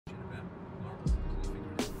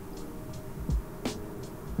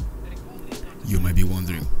You might be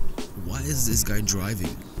wondering, why is this guy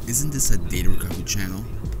driving? Isn't this a data recovery channel?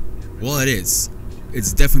 Well, it is.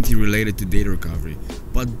 It's definitely related to data recovery.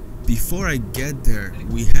 But before I get there,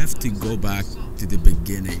 we have to go back to the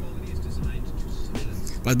beginning.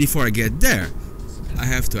 But before I get there, I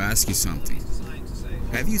have to ask you something.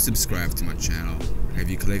 Have you subscribed to my channel? Have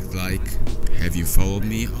you clicked like? Have you followed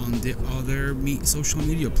me on the other social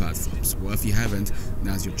media platforms? Well, if you haven't,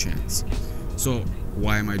 now's your chance. So,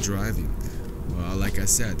 why am I driving? Well, like I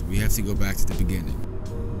said, we have to go back to the beginning.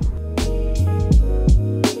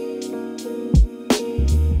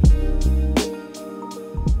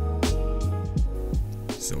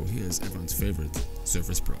 So here's everyone's favorite,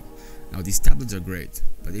 Surface Pro. Now these tablets are great,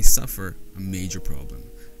 but they suffer a major problem.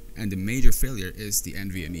 And the major failure is the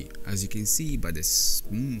nVMe, as you can see by this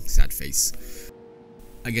sad face.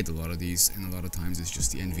 I get a lot of these, and a lot of times it's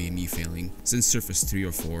just the nVMe failing. Since Surface 3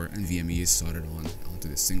 or 4, nVMe is soldered onto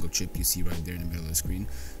the single chip you see right there in the middle of the screen.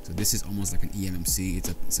 So this is almost like an eMMC.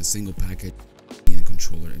 It's a single package and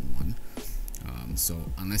controller in one. So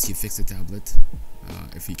unless you fix the tablet,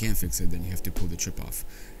 if you can't fix it, then you have to pull the chip off.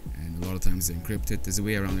 And a lot of times they encrypt it. There's a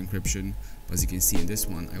way around encryption, but as you can see in this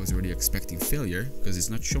one, I was already expecting failure because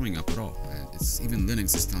it's not showing up at all. Even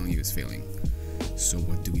Linux is telling you it's failing. So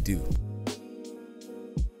what do we do?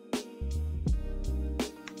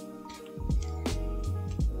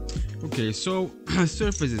 Okay, so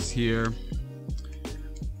Surface is here.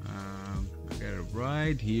 I got it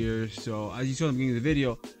right here. So as you saw at the beginning of the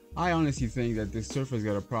video, I honestly think that this Surface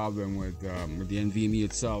got a problem with the nVMe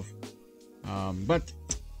itself. But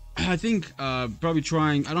I think probably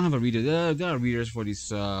trying. I don't have a reader. There are readers for these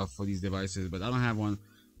devices, but I don't have one.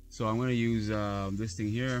 So I'm gonna use this thing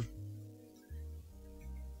here.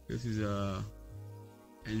 This is a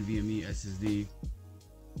nVMe SSD.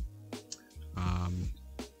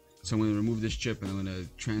 So I'm going to remove this chip and I'm going to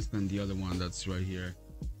transplant the other one that's right here.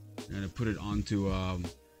 I'm going to put it onto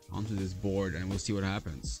this board and we'll see what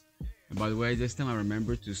happens. And by the way, this time I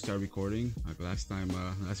remembered to start recording. Like last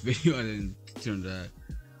video, I didn't turn the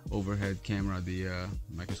overhead camera, the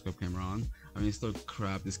microscope camera on. I mean, it's still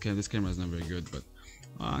crap. This camera is not very good, but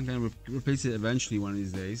I'm going to replace it eventually one of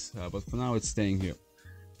these days. But for now, it's staying here.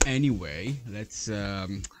 Anyway, let's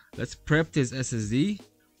prep this SSD.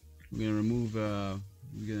 We're gonna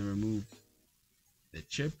remove the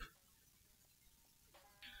chip.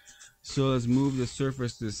 So let's move the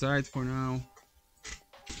Surface to the side for now.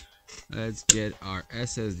 Let's get our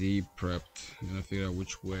SSD prepped. I'm gonna figure out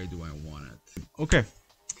which way do I want it. Okay,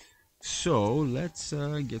 so let's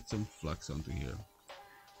get some flux onto here.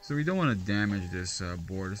 So we don't want to damage this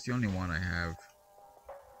board. It's the only one I have.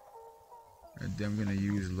 And then I'm gonna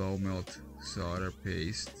use low melt solder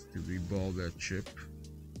paste to reball that chip.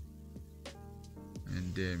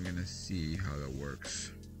 And then I'm gonna see how that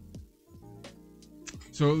works.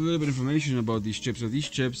 So a little bit of information about these chips. So these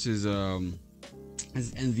chips is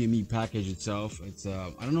NVMe package itself. It's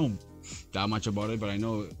I don't know that much about it, but I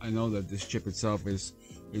know that this chip itself is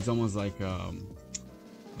almost like an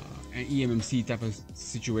eMMC type of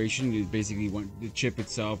situation. It basically the chip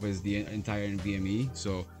itself is the entire NVMe.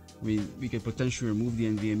 So we could potentially remove the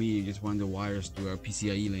NVMe and just run the wires to our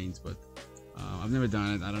PCIe lanes, but I've never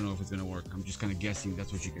done it. I don't know if it's gonna work. I'm just kind of guessing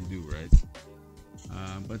that's what you can do, right?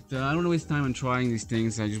 But I don't want to waste time on trying these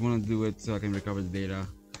things. I just want to do it so I can recover the data.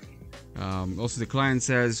 Also, the client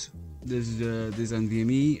says this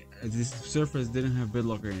NVMe, this Surface didn't have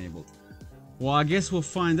BitLocker enabled. Well, I guess we'll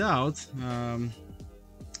find out.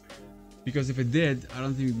 Because if it did, I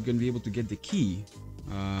don't think we're gonna be able to get the key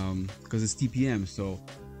because it's TPM. So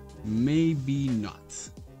maybe not.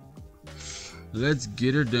 Let's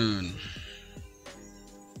get her done.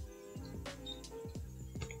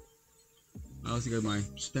 I also got my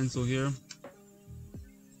stencil here.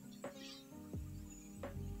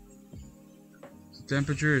 So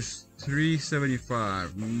temperature is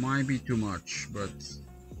 375. Might be too much, but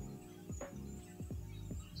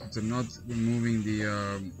since I'm not removing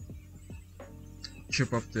the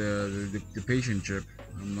chip off the patient chip,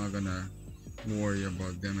 I'm not gonna worry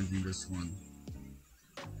about damaging this one.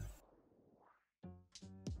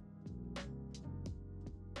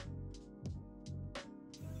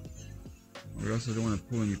 We also don't want to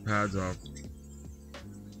pull any pads off.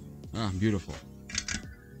 Ah, beautiful.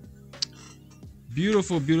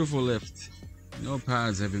 Beautiful, beautiful lift. No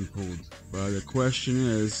pads have been pulled. But the question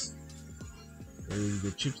is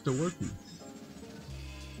the chip still working?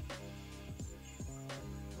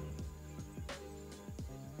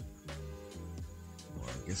 Well,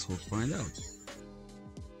 I guess we'll find out.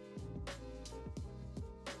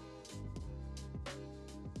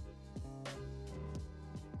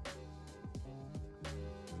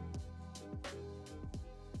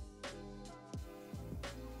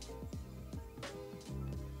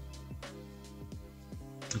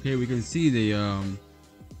 Okay, we can see the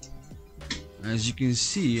as you can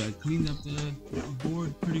see, I cleaned up the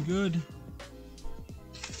board pretty good.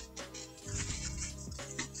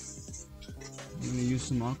 I'm gonna use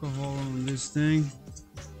some alcohol on this thing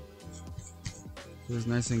so it's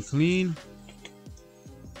nice and clean.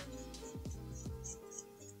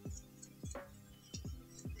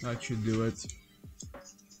 That should do it.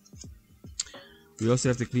 We also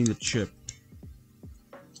have to clean the chip.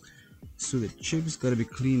 So the chip's gotta be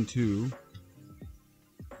clean too.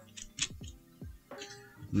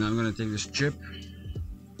 Now I'm gonna take this chip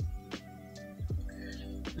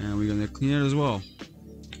and we're gonna clean it as well.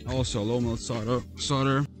 Also low melt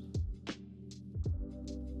solder.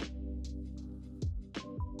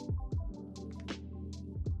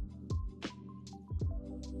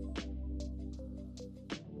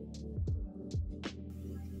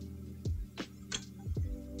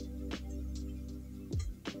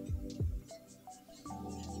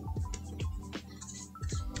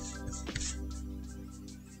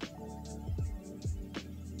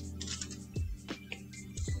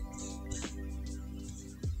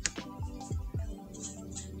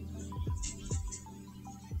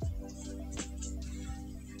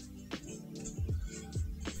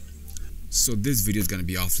 So this video is gonna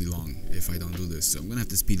be awfully long if I don't do this, so I'm gonna have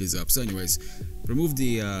to speed this up. So anyways, remove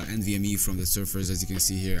the nVMe from the surface. As you can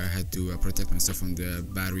see here, I had to protect myself from the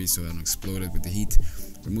battery so I don't explode it with the heat.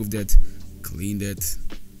 Removed it, cleaned it,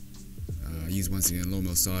 used once again low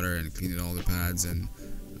melt solder and cleaned all the pads, and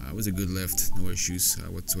it was a good lift, no issues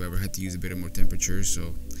whatsoever. Had to use a bit more temperature,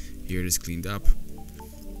 so here it is cleaned up.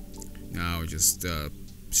 Now just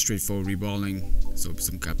straightforward reballing, so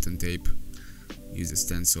some Kapton tape, use a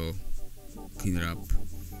stencil, clean it up,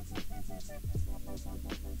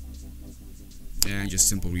 and just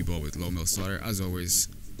simple reball with low melt solder. As always,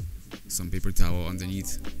 some paper towel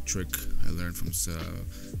underneath, trick I learned from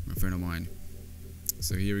a friend of mine.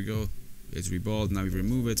 So here we go, it's reballed. Now we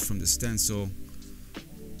remove it from the stencil.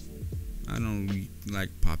 I don't like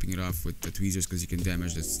popping it off with the tweezers because you can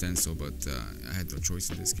damage the stencil, but I had no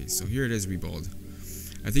choice in this case. So here it is reballed.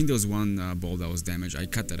 I think there was one ball that was damaged. I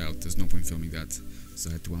cut that out, there's no point filming that, so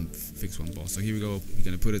I had to fix one ball. So here we go, we're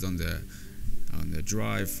gonna put it on the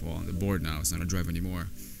drive, or on the board now. It's not a drive anymore.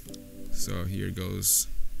 So here it goes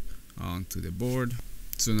onto the board.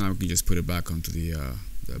 So now we can just put it back onto the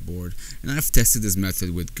board. And I've tested this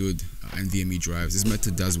method with good NVMe drives. This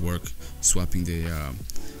method does work, swapping the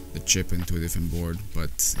chip into a different board,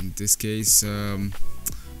 but in this case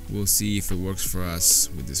we'll see if it works for us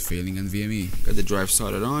with this failing NVMe. Got the drive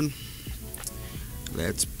soldered on.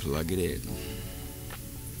 Let's plug it in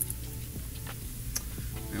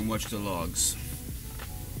and watch the logs.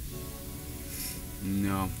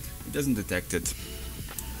 No, it doesn't detect it.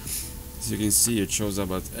 As you can see, it shows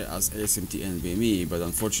up as ASMT NVMe, but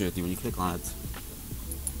unfortunately when you click on it,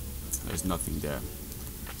 there's nothing there.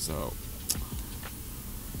 So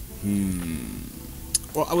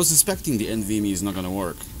well, I was suspecting the NVMe is not gonna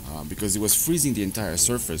work because it was freezing the entire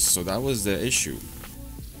surface, so that was the issue.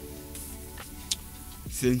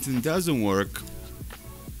 Since it doesn't work,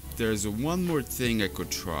 there's one more thing I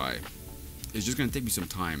could try. It's just gonna take me some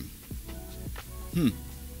time.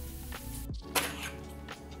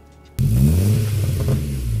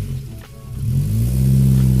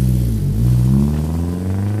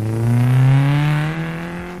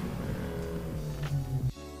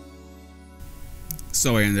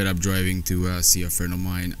 So I ended up driving to see a friend of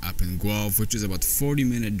mine up in Guelph, which is about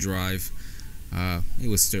 40-minute drive. It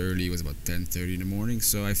was still early, it was about 10:30 in the morning,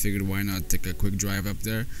 so I figured why not take a quick drive up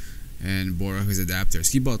there and borrow his adapters.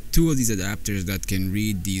 He bought 2 of these adapters that can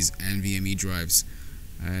read these NVMe drives,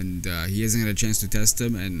 and he hasn't had a chance to test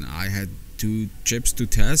them, and I had 2 chips to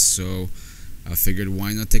test, so I figured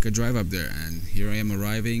why not take a drive up there. And here I am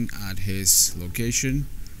arriving at his location.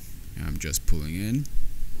 I'm just pulling in.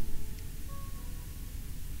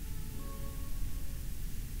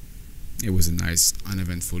 It was a nice,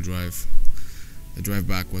 uneventful drive. The drive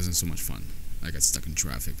back wasn't so much fun. I got stuck in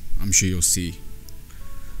traffic. I'm sure you'll see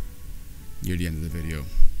near the end of the video.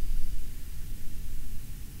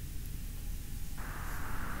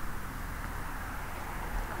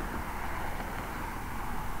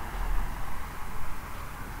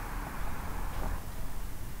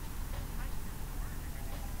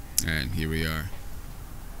 And here we are.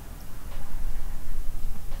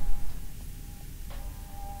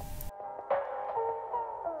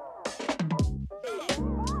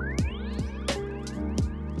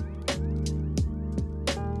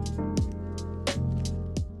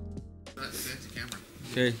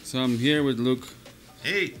 Okay, so I'm here with Luke.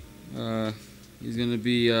 Hey! He's gonna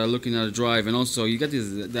be looking at a drive, and also you got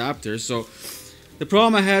these adapters. So The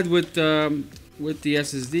problem I had with the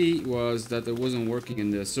SSD was that it wasn't working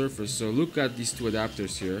in the Surface. So look at these two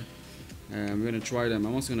adapters here. I'm gonna try them.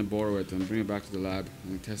 I'm also gonna borrow it and bring it back to the lab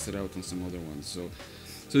and test it out on some other ones. So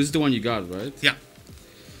this is the one you got, right? Yeah.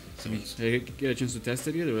 So hey, get a chance to test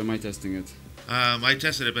it yet, or am I testing it? I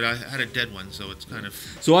tested it, but I had a dead one, so it's kind of.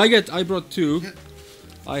 So I brought two.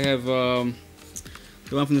 I have the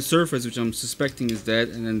one from the Surface, which I'm suspecting is dead,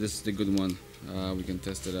 and then this is the good one. We can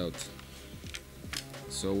test it out.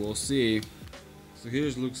 So we'll see. So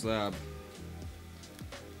here's Luke's lab.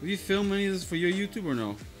 Have you filmed any of this for your YouTube or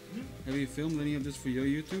no? Have you filmed any of this for your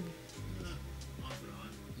YouTube?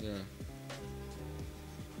 Yeah.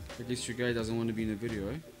 I guess your guy doesn't want to be in the video,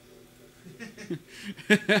 eh?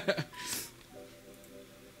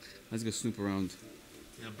 Let's go snoop around.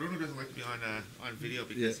 Yeah, Bruno doesn't like to be on video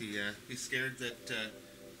because he's scared that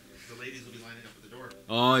the ladies will be lining up at the door.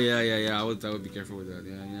 Oh yeah. I would be careful with that.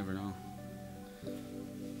 Yeah, you never know.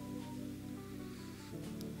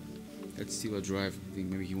 Let's steal a drive. I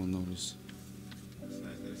think maybe he won't notice.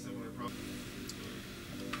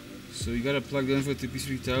 So you gotta plug the info to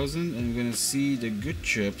P3000, and we're gonna see the good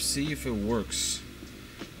chip, see if it works.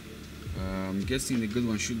 I'm guessing the good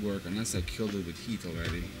one should work, unless I killed it with heat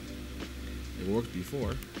already. It worked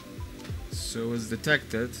before, so it's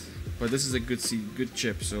detected. But this is a good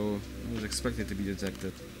chip, so I was expected to be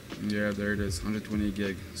detected. Yeah, there it is, 120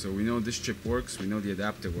 gig. So we know this chip works. We know the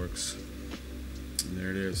adapter works. And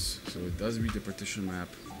there it is. So it does read the partition map.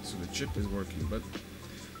 So the chip is working, but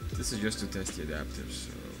this is just to test the adapter.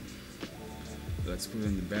 So let's put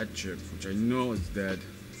in the bad chip, which I know is dead,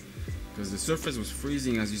 because the Surface was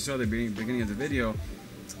freezing. As you saw at the beginning of the video,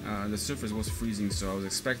 the Surface was freezing, so I was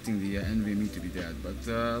expecting the nVMe to be dead. But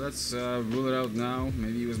let's rule it out now.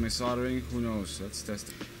 Maybe it was my soldering, who knows. Let's test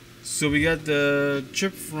it. So we got the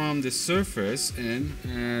chip from the Surface in,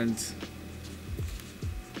 and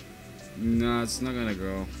no, it's not gonna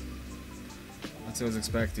go. That's what I was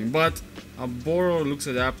expecting. But I'll borrow Luke's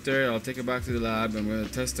adapter, I'll take it back to the lab, and we're going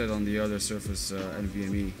to test it on the other Surface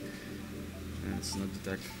NVMe. And it's not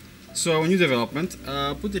detected. So a new development,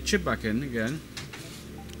 put the chip back in again,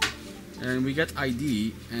 and we get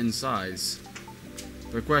ID and size.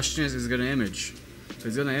 The question is it going to image? If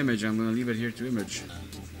it's going to image, I'm going to leave it here to image.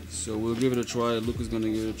 So we'll give it a try. Luke is going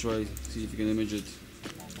to give it a try, see if he can image it.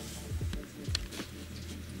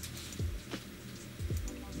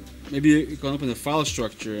 Maybe you can open the file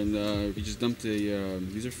structure and you can just dump the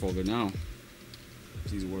user folder now.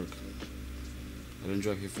 Please work. I don't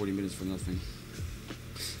drive here 40 minutes for nothing.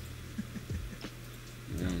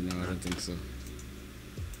 No, I don't think so.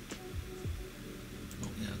 Oh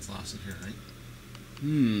yeah, it's lost it here, right?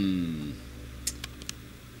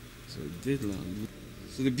 So it did land.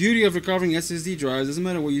 So the beauty of recovering SSD drives, doesn't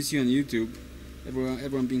matter what you see on YouTube,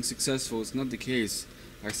 everyone being successful, it's not the case.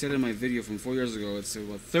 I said in my video from 4 years ago, it's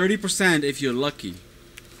about 30% if you're lucky.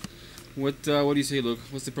 What do you say, Luke?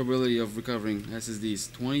 What's the probability of recovering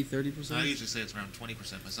SSDs? 20, 30%? I usually say it's around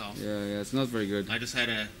 20% myself. Yeah, it's not very good. I just had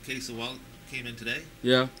a case of came in today.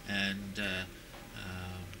 Yeah. And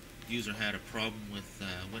user had a problem with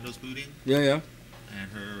Windows booting. Yeah.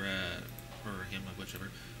 And her or him,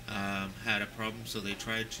 whichever, had a problem, so they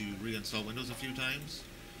tried to reinstall Windows a few times.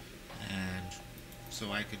 And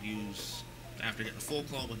so I could use, after getting a full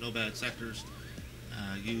clone with no bad sectors,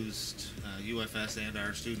 used UFS and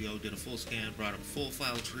RStudio, did a full scan, brought up a full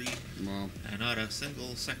file tree, wow, and not a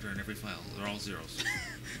single sector in every file. They're all zeros.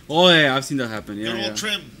 Oh yeah, I've seen that happen. Yeah, good old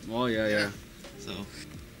trim. Oh yeah.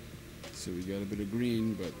 So we got a bit of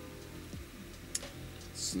green, but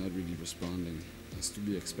it's not really responding. It's to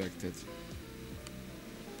be expected.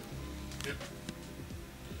 Yep.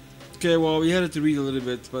 Okay, well, we had it to read a little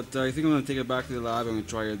bit, but I think I'm going to take it back to the lab and I'm going to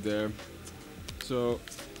try it there. So,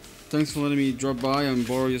 thanks for letting me drop by and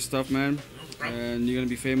borrow your stuff, man. No problem. And you're going to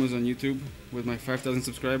be famous on YouTube with my 5,000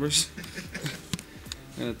 subscribers.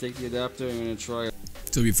 I'm going to take the adapter and I'm going to try it.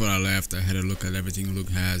 So before I left, I had a look at everything Luke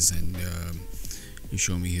has, and he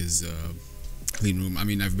showed me his clean room. I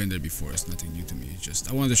mean, I've been there before, it's nothing new to me. It's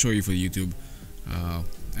just, I wanted to show you for YouTube.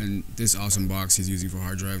 And this awesome box he's using for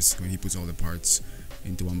hard drives, when he puts all the parts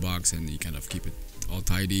into one box and you kind of keep it all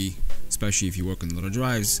tidy, especially if you work on a lot of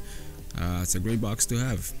drives. It's a great box to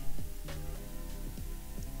have.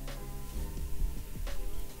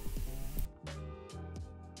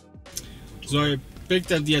 So I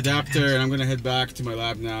picked up the adapter and I'm gonna head back to my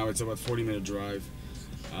lab now. It's about a 40-minute drive.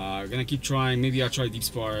 I'm gonna keep trying. Maybe I'll try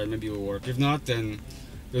DeepSpire, maybe it will work. If not, then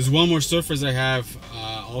there's one more Surface I have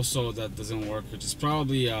also that doesn't work, which is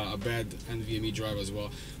probably a bad NVMe drive as well.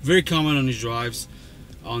 Very common on these drives,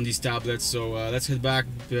 on these tablets. So let's head back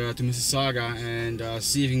to Mississauga and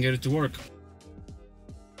see if we can get it to work.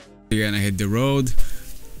 Again, I hit the road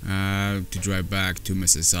to drive back to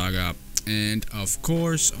Mississauga, and of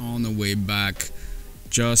course on the way back,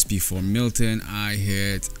 just before Milton, I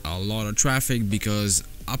hit a lot of traffic because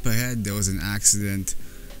up ahead there was an accident,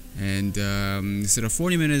 and instead of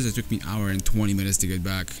 40 minutes it took me an hour and 20 minutes to get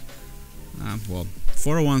back. Well,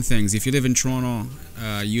 401 things, if you live in Toronto,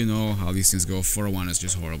 you know how these things go. 401 is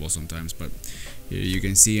just horrible sometimes, but here you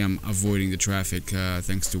can see I'm avoiding the traffic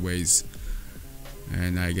thanks to Waze.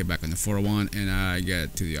 And I get back on the 401 and I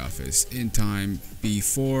get to the office in time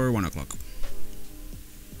before 1 o'clock.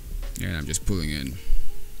 And I'm just pulling in.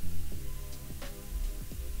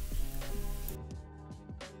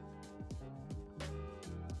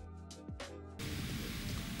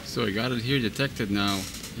 So I got it here detected now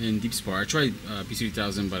in DeepSpar. I tried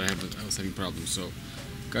PC3000, but I was having problems. So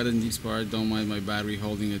got it in DeepSpar. Don't mind my battery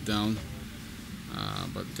holding it down.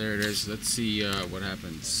 But there it is. Let's see what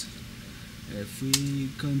happens if we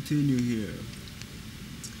continue here.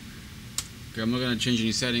 Okay, I'm not gonna change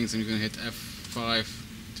any settings. I'm just gonna hit F5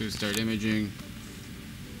 to start imaging,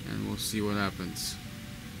 and we'll see what happens.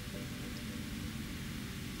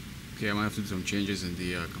 Okay, I might have to do some changes in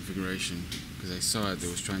the configuration because I saw it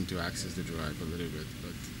was trying to access the drive a little bit,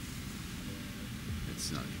 but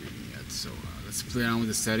it's not reading yet. So let's play around with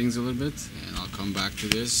the settings a little bit, and I'll come back to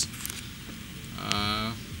this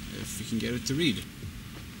if we can get it to read.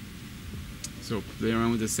 So play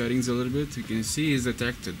around with the settings a little bit. You can see it's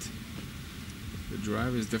detected. The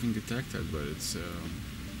drive is definitely detected, but it's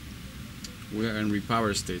we're in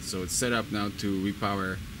repower state, so it's set up now to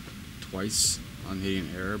repower twice on hitting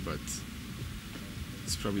error, but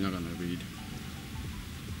it's probably not gonna read.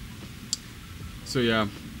 So yeah,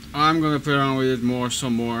 I'm gonna play around with it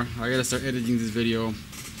some more. I gotta start editing this video.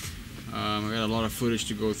 I got a lot of footage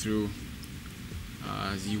to go through.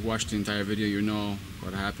 As you watch the entire video, you know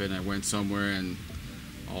what happened. I went somewhere and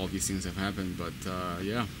all these things have happened, but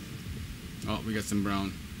yeah. Oh, we got some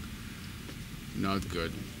brown. Not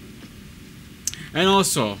good. And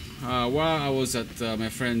also, while I was at my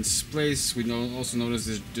friend's place, we also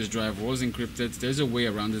noticed this drive was encrypted. There's a way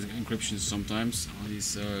around this encryption sometimes on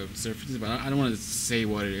these surfaces, but I don't want to say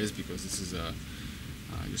what it is because this is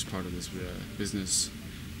just part of this business.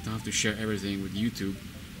 Don't have to share everything with YouTube.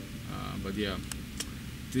 But yeah,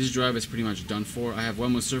 this drive is pretty much done for. I have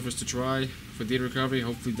one more surface to try for data recovery.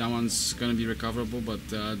 Hopefully that one's gonna be recoverable, but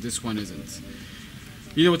this one isn't.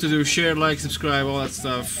 You know what to do: share, like, subscribe, all that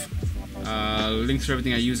stuff. Links for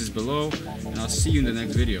everything I use is below, and I'll see you in the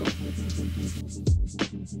next video.